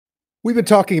We've been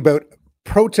talking about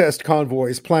protest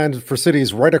convoys planned for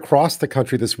cities right across the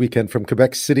country this weekend, from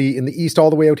Quebec City in the east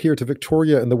all the way out here to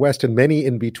Victoria in the west and many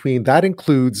in between. That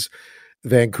includes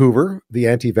Vancouver. The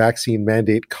anti-vaccine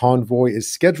mandate convoy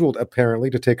is scheduled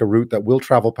apparently to take a route that will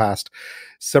travel past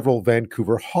several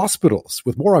Vancouver hospitals.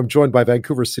 With more, I'm joined by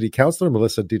Vancouver City Councillor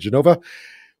Melissa De Genova.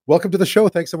 Welcome to the show.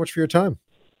 Thanks so much for your time.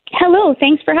 Hello.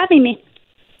 Thanks for having me.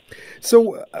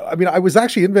 So, I was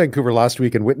actually in Vancouver last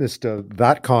week and witnessed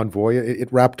that convoy. It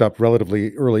wrapped up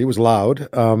relatively early. It was loud.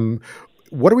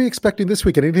 What are we expecting this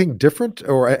week? Anything different,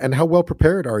 and how well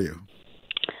prepared are you?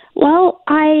 Well,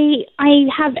 I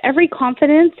have every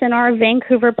confidence in our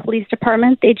Vancouver Police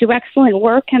Department. They do excellent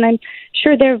work, and I'm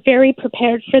sure they're very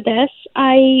prepared for this.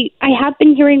 I have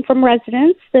been hearing from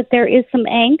residents that there is some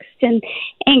angst and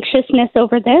anxiousness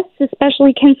over this,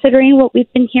 especially considering what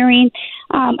we've been hearing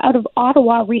out of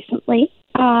Ottawa recently.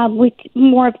 With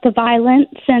more of the violence,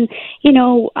 and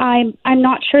I'm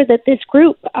not sure that this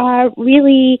group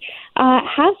really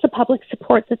has the public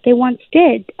support that they once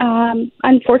did.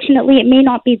 Unfortunately, it may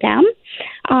not be them.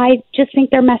 I just think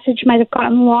their message might have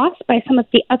gotten lost by some of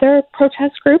the other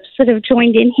protest groups that have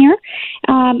joined in here,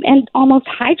 and almost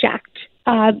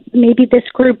hijacked maybe this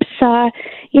group's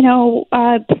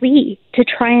plea to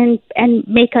try and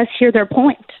make us hear their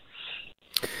point.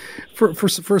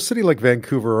 For a city like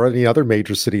Vancouver or any other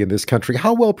major city in this country,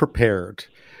 how well prepared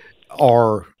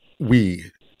are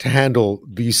we to handle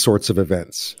these sorts of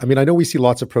events? I mean, I know we see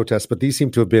lots of protests, but these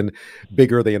seem to have been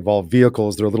bigger. They involve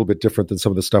vehicles. They're a little bit different than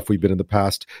some of the stuff we've been in the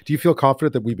past. Do you feel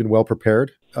confident that we've been well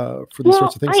prepared for these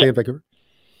sorts of things, say in Vancouver?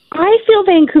 I feel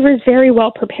Vancouver is very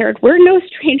well prepared. We're no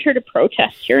stranger to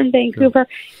protest here in Vancouver.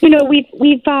 Sure.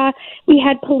 We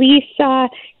had police that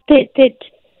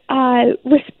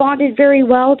responded very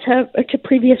well to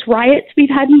previous riots we've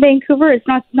had in Vancouver. It's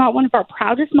not one of our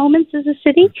proudest moments as a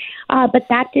city, but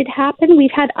that did happen.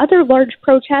 We've had other large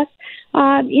protests,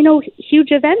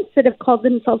 huge events that have called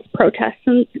themselves protests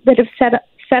and that have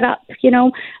set up,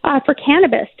 for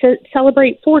cannabis to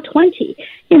celebrate 420,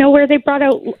 where they brought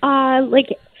out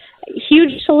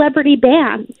huge celebrity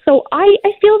bands. So I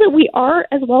feel that we are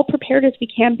as well prepared as we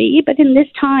can be, but in this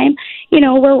time,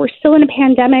 where we're still in a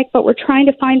pandemic, but we're trying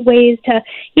to find ways to,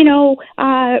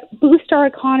 boost our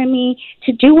economy,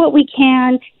 to do what we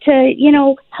can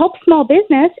to, help small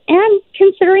business, and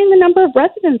considering the number of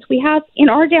residents we have in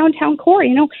our downtown core.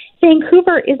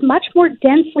 Vancouver is much more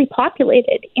densely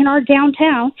populated in our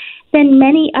downtown than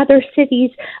many other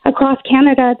cities across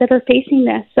Canada that are facing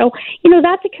this. So,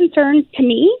 that's a concern to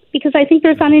me, because I think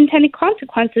there's unintended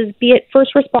consequences, be it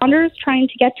first responders trying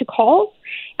to get to calls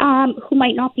who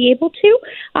might not be able to.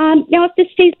 Now, if this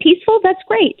stays peaceful, that's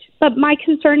great. But my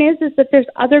concern is that there's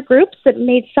other groups that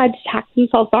may decide to tack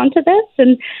themselves onto this,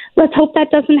 and let's hope that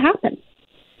doesn't happen.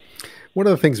 One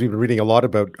of the things we've been reading a lot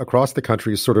about across the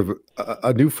country is sort of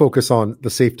a new focus on the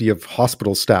safety of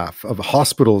hospital staff, of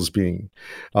hospitals being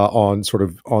on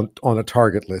a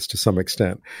target list to some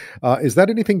extent. Is that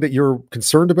anything that you're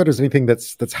concerned about? Is anything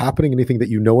that's happening? Anything that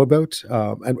you know about?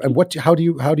 And how do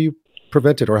you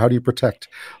prevent it, or how do you protect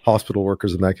hospital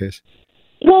workers in that case?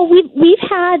 Well, we've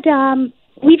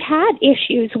had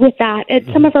issues with that at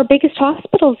some of our biggest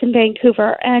hospitals in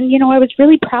Vancouver. And, I was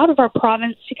really proud of our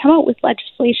province to come out with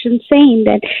legislation saying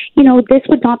that, this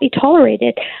would not be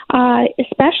tolerated,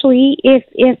 especially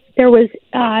if there was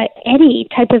any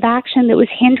type of action that was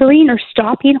hindering or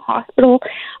stopping hospital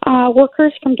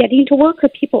workers from getting to work, or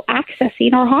people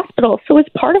accessing our hospitals. So it's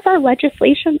part of our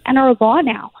legislation and our law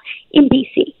now in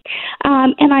BC.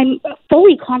 And I'm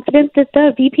fully confident that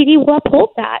the VPD will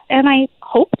uphold that. And I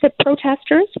hope that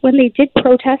protesters, when they did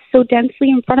protest so densely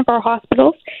in front of our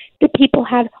hospitals, that people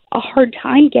had a hard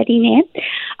time getting in,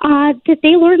 that they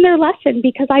learned their lesson,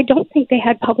 because I don't think they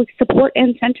had public support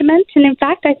and sentiment. And in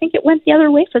fact, I think it went the other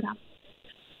way for them.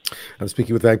 I'm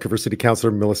speaking with Vancouver City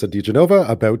Councillor Melissa De Genova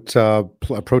about a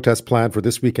protest plan for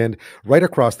this weekend right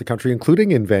across the country,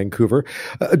 including in Vancouver.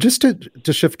 Just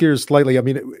to shift gears slightly, I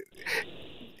mean,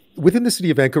 within the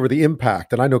city of Vancouver, the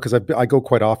impact, and I know because I go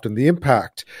quite often, the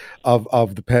impact of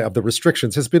the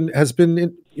restrictions has been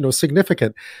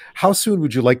significant. How soon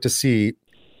would you like to see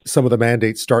some of the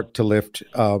mandates start to lift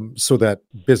so that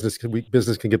business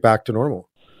can get back to normal?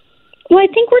 Well, I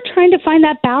think we're trying to find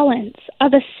that balance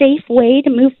of a safe way to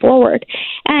move forward.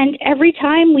 And every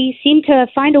time we seem to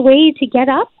find a way to get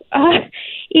up,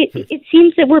 it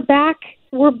seems that we're back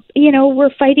we're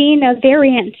fighting a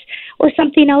variant or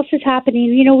something else is happening.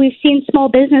 We've seen small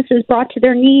businesses brought to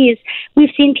their knees.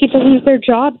 We've seen people lose their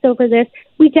jobs over this.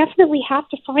 We definitely have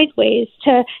to find ways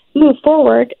to move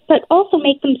forward, but also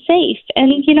make them safe.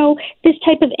 And, this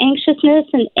type of anxiousness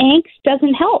and angst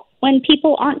doesn't help when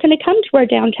people aren't going to come to our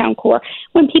downtown core.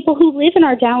 When people who live in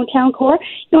our downtown core,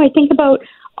 I think about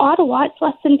Ottawa, it's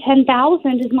less than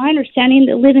 10,000 is my understanding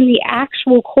that live in the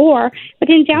actual core. But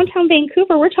in downtown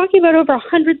Vancouver, we're talking about over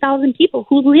 100,000 people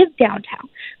who live downtown,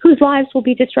 whose lives will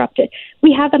be disrupted.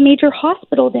 We have a major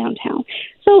hospital downtown.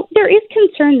 So there is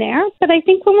concern there. But I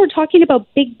think when we're talking about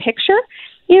big picture,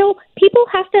 people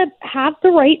have to have the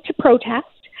right to protest.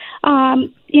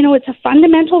 It's a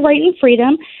fundamental right and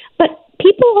freedom. But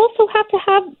people also have to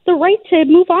have the right to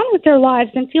move on with their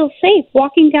lives and feel safe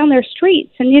walking down their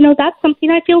streets. And, that's something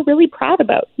I feel really proud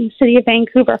about in the city of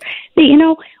Vancouver.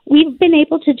 That, we've been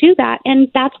able to do that.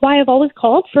 And that's why I've always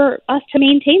called for us to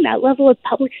maintain that level of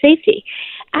public safety.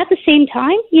 At the same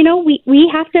time,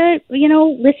 we have to,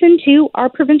 listen to our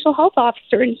provincial health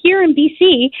officer. And here in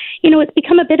BC, it's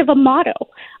become a bit of a motto.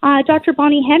 Dr.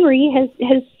 Bonnie Henry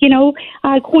has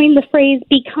coined the phrase,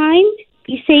 be kind,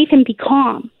 be safe, and be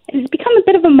calm. It's become a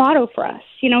bit of a motto for us,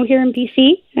 here in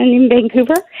BC and in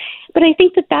Vancouver. But I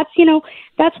think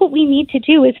that's what we need to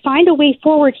do is find a way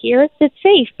forward here that's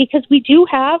safe, because we do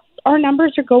have, our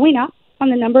numbers are going up on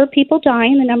the number of people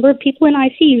dying, the number of people in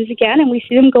ICUs again, and we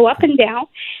see them go up and down.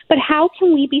 But how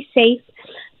can we be safe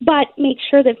but make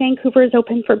sure that Vancouver is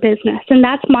open for business? And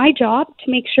that's my job,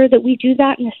 to make sure that we do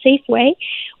that in a safe way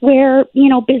where,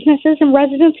 businesses and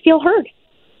residents feel heard.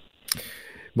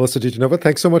 Melissa DiGenova,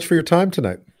 thanks so much for your time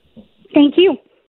tonight. Thank you.